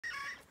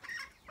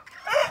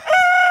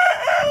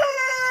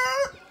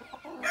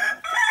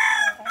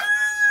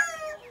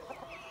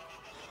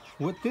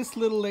what this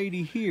little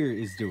lady here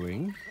is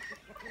doing,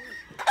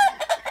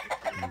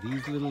 and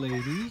these little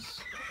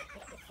ladies,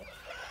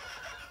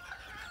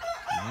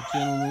 that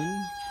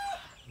gentleman,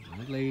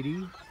 that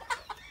lady,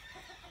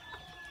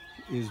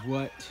 is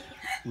what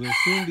will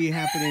soon be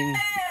happening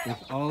with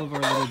all of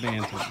our little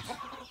bantams.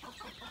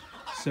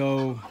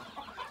 So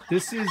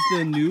this is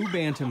the new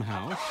bantam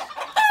house.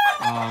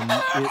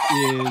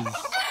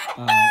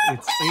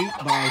 It's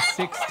 8 by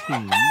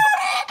 16,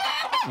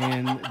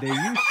 and they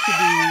used to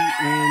be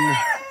in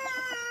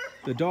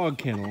the dog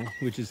kennel,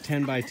 which is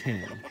 10 by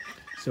 10.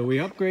 So we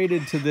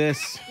upgraded to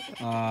this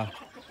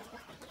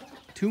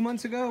 2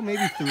 months ago,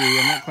 maybe 3.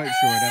 I'm not quite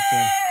sure. I'd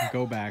have to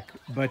go back.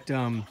 But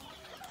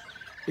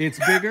it's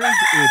bigger,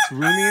 it's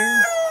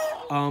roomier,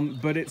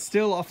 but it's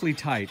still awfully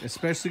tight,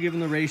 especially given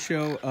the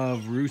ratio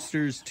of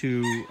roosters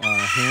to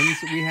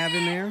hens that we have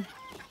in there.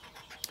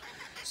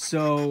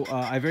 So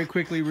I very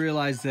quickly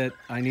realized that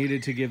I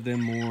needed to give them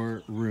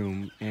more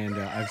room, and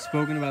I've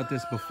spoken about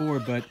this before,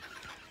 but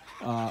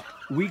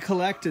we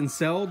collect and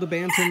sell the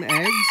bantam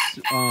eggs.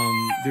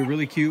 They're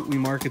really cute. We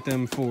market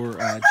them for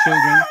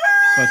children,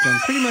 but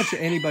pretty much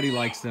anybody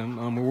likes them.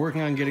 We're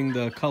working on getting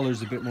the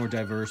colors a bit more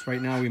diverse.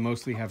 Right now we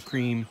mostly have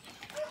cream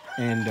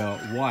and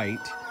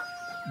white,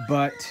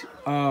 but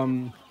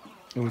and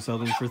we sell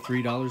them for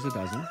 $3 a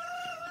dozen.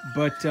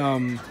 But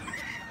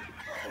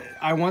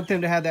I want them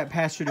to have that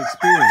pastured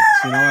experience.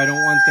 You know, I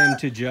don't want them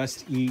to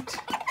just eat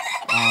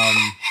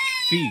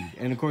feed.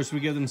 And of course, we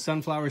give them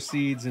sunflower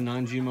seeds and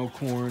non-GMO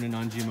corn and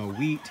non-GMO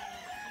wheat.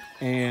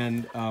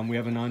 And we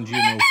have a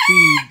non-GMO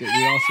feed that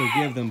we also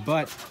give them.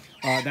 But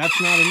that's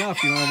not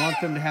enough. You know, I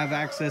want them to have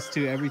access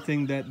to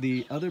everything that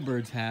the other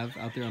birds have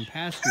out there on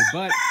pasture.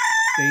 But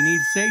they need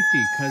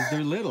safety because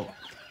they're little.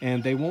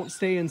 And they won't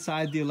stay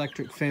inside the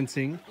electric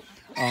fencing.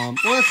 Well,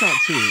 that's not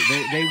true.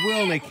 They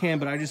will and they can,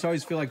 but I just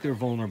always feel like they're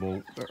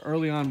vulnerable.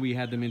 Early on, we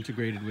had them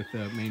integrated with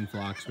the main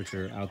flocks, which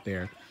are out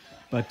there.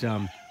 But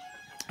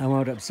I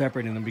wound up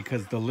separating them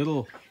because the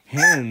little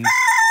hens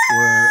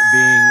were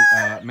being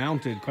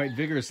mounted quite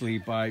vigorously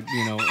by,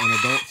 you know, an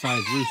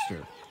adult-sized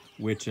rooster,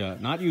 which,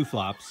 not you,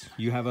 Flops.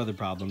 You have other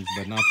problems,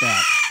 but not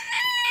that.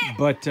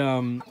 But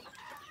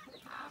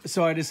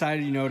so I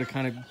decided, you know, to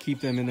kind of keep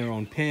them in their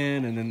own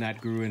pen, and then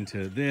that grew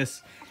into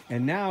this.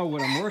 And now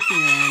what I'm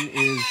working on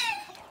is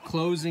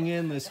closing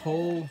in this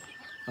whole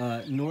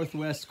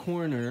northwest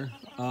corner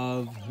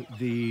of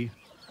the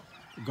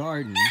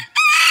garden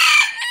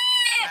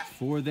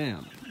for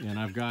them. And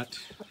I've already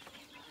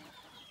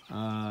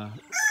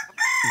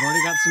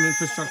got some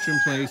infrastructure in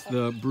place.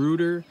 The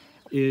brooder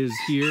is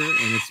here,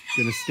 and it's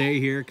gonna stay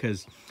here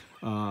because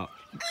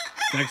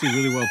it's actually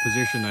really well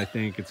positioned, I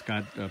think. It's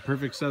got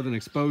perfect southern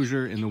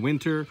exposure in the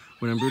winter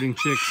when I'm brooding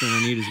chicks and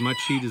I need as much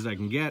heat as I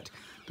can get.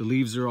 The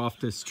leaves are off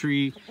this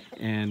tree,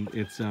 and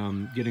it's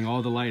getting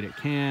all the light it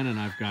can, and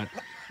I've got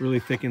really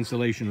thick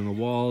insulation in the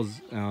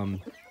walls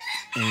and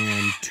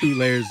 2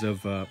 layers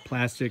of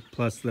plastic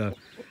plus the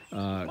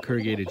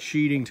corrugated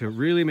sheeting to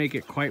really make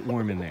it quite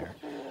warm in there.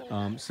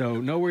 So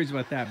no worries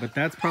about that, but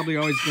that's probably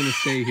always going to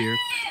stay here.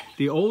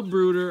 The old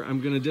brooder I'm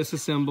going to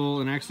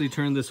disassemble and actually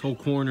turn this whole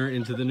corner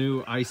into the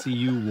new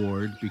ICU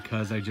ward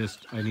because I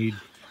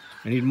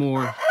need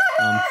more.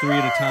 3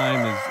 at a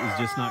time is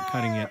just not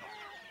cutting it.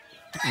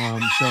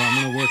 So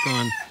I'm going to work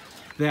on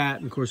that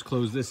and of course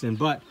close this in.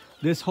 But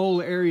this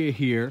whole area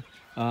here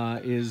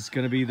is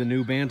going to be the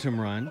new Bantam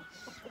Run.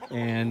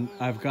 And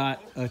I've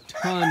got a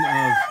ton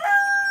of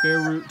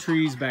bare root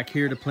trees back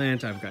here to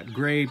plant. I've got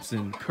grapes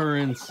and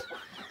currants,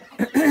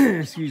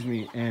 excuse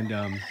me. And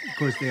of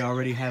course they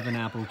already have an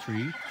apple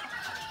tree.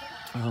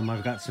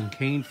 I've got some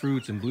cane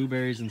fruits and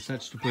blueberries and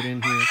such to put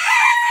in here.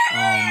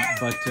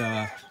 But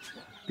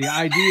the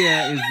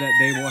idea is that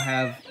they will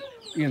have,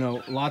 you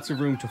know, lots of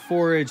room to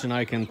forage, and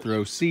I can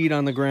throw seed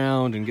on the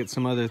ground and get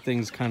some other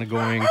things kind of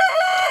going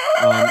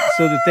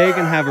so that they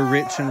can have a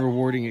rich and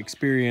rewarding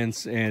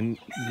experience and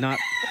not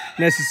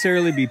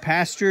necessarily be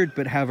pastured,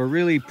 but have a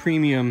really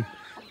premium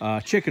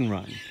chicken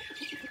run.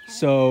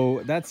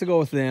 So that's the goal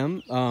with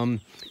them.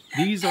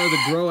 These are the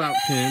grow out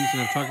pens,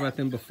 and I've talked about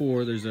them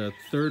before. There's a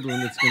third one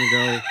that's going to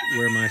go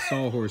where my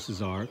sawhorses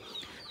are.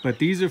 But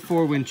these are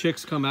for when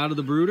chicks come out of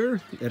the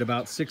brooder at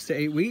about 6 to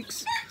 8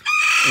 weeks.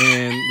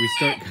 And we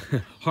start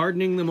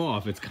hardening them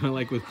off. It's kind of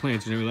like with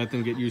plants. You know, we let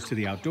them get used to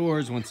the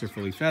outdoors once they're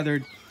fully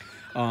feathered.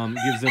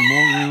 Gives them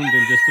more room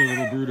than just a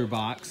little brooder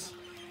box.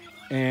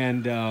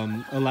 And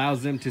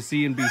allows them to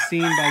see and be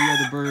seen by the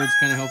other birds,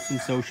 kind of helps them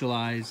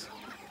socialize.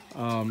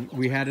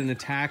 We had an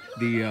attack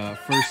the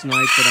first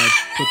night that I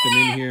put them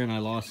in here, and I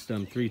lost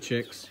 3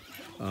 chicks,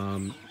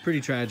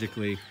 pretty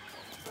tragically.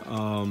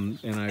 And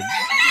I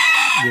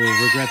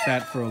will regret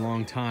that for a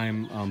long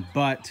time.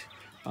 But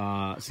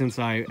since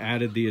I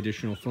added the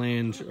additional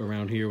flange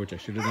around here, which I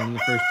should have done in the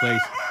first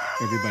place,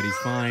 everybody's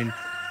fine.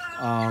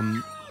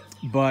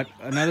 But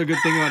another good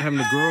thing about having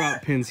the grow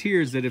out pins here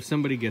is that if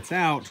somebody gets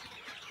out,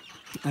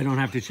 I don't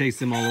have to chase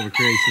them all over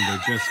creation.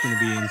 They're just going to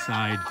be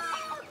inside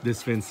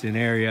this fenced-in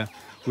area,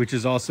 which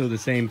is also the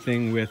same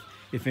thing with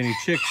if any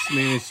chicks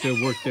manage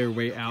to work their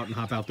way out and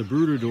hop out the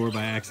brooder door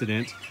by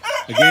accident,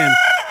 again,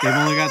 they've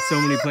only got so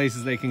many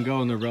places they can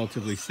go, and they're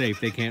relatively safe.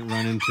 They can't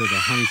run into the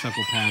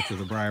honeysuckle patch or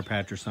the briar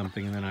patch or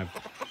something, and then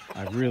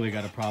I've really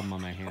got a problem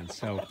on my hands.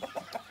 So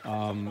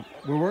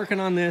we're working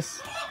on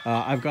this.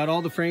 I've got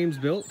all the frames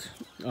built.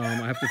 I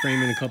have to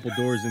frame in a couple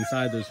doors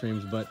inside those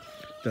frames, but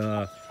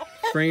the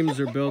frames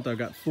are built. I've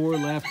got 4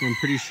 left. I'm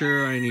pretty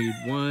sure I need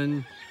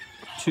 1,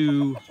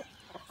 2,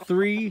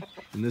 3,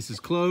 and this is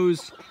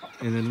closed,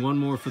 and then 1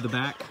 more for the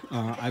back.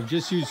 I've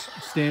just used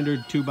standard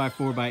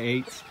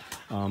 2x4x8s.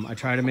 I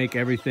try to make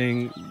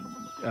everything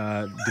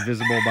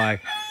divisible by,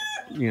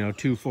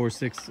 2, 4,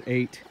 6,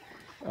 8.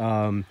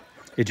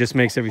 It just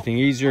makes everything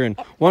easier. And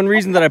one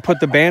reason that I put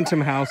the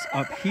Bantam house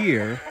up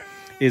here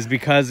is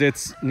because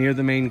it's near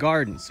the main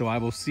garden. So I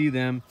will see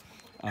them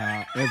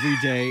every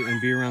day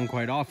and be around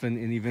quite often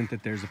in the event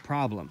that there's a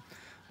problem.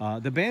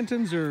 The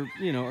Bantams are,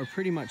 are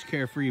pretty much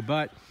carefree,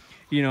 but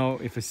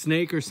if a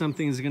snake or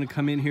something is going to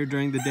come in here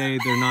during the day,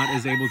 they're not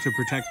as able to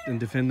protect and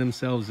defend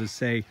themselves as,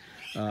 say,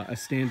 a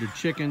standard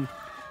chicken.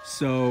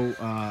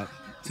 So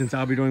since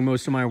I'll be doing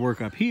most of my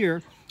work up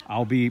here,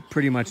 I'll be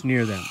pretty much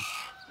near them.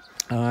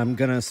 I'm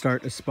going to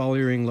start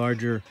espoliering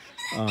larger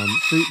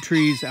fruit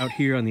trees out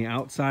here on the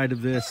outside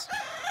of this.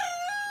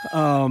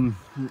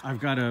 I've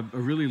got a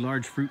really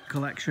large fruit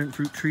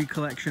tree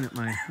collection at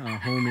my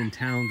home in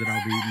town that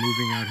I'll be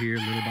moving out here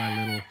little by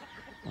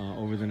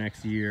little over the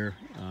next year.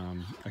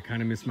 I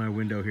kind of miss my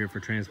window here for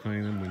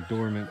transplanting them when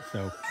dormant,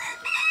 so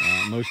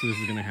most of this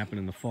is going to happen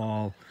in the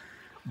fall.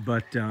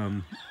 But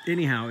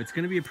anyhow, it's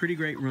going to be a pretty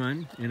great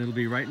run, and it'll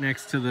be right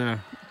next to the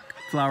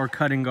flower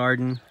cutting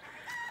garden,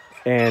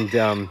 and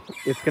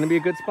it's going to be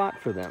a good spot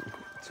for them.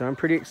 So I'm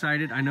pretty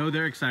excited. I know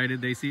they're excited.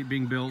 They see it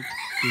being built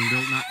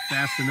not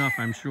fast enough,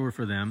 I'm sure,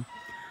 for them.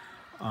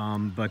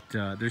 But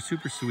they're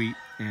super sweet,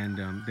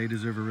 and they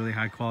deserve a really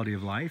high quality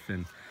of life,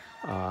 and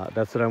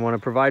that's what I want to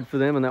provide for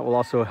them, and that will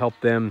also help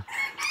them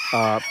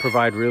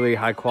provide really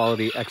high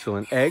quality,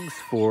 excellent eggs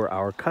for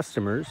our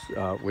customers,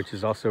 which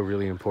is also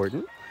really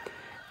important.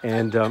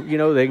 And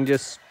they can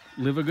just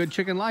live a good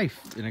chicken life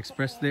and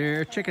express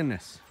their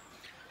chickenness.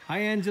 Hi,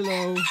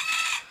 Angelo.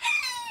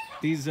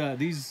 These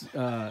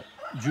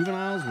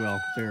juveniles, well,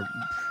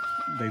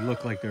 they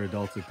look like they're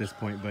adults at this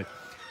point, but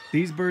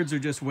these birds are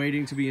just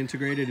waiting to be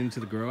integrated into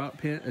the grow-out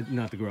pen,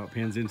 not the grow-out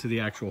pens, into the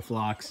actual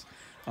flocks.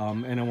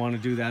 And I want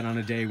to do that on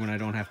a day when I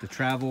don't have to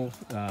travel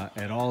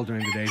at all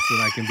during the day, so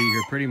that I can be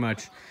here pretty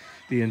much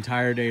the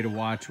entire day to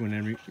watch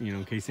whenever,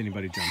 in case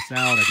anybody jumps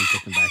out, I can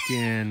put them back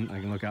in.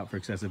 I can look out for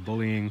excessive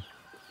bullying.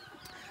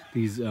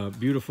 These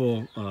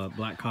beautiful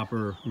black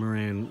copper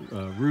Moran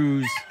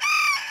roos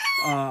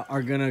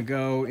are gonna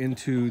go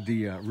into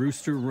the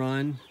rooster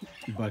run,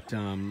 but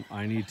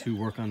I need to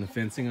work on the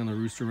fencing on the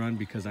rooster run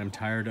because I'm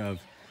tired of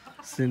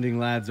sending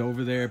lads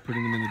over there,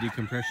 putting them in the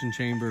decompression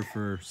chamber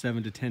for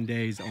 7 to 10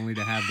 days, only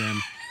to have them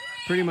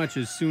pretty much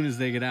as soon as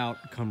they get out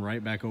come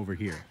right back over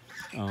here.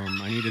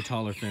 I need a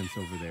taller fence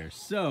over there.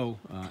 So,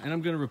 and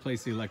I'm gonna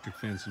replace the electric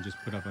fence and just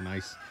put up a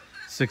nice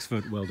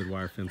 6-foot welded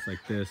wire fence like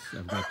this.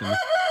 I've got the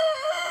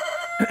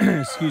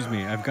excuse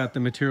me, I've got the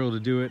material to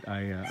do it.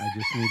 I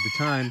just need the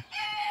time.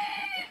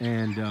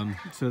 And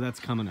so that's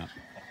coming up.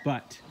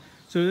 But,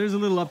 so there's a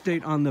little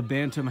update on the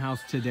Bantam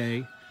house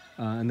today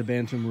and the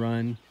Bantam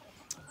Run.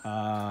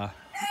 I'm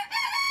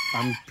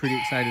pretty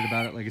excited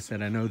about it. Like I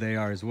said, I know they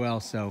are as well.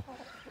 So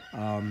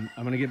I'm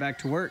going to get back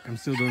to work. I'm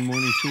still doing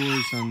morning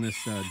tours on this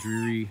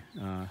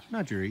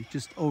not dreary,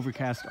 just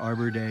overcast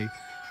Arbor Day.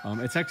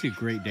 It's actually a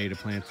great day to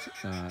plant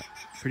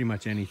pretty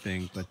much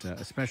anything, but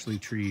especially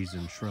trees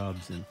and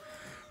shrubs and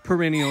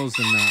perennials.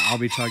 And I'll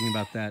be talking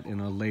about that in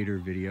a later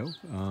video.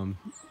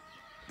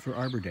 For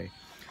Arbor Day.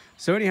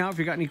 So anyhow, if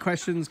you got any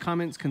questions,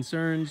 comments,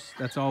 concerns,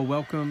 that's all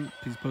welcome.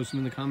 Please post them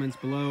in the comments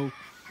below.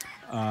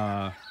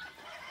 I'm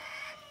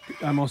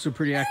also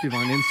pretty active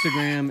on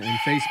Instagram and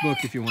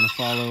Facebook if you want to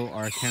follow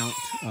our account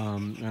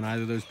on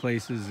either of those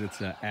places.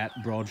 It's at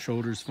Broad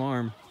Shoulders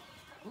Farm,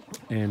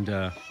 and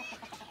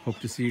hope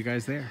to see you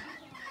guys there.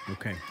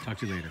 Okay, talk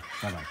to you later.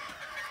 Bye-bye.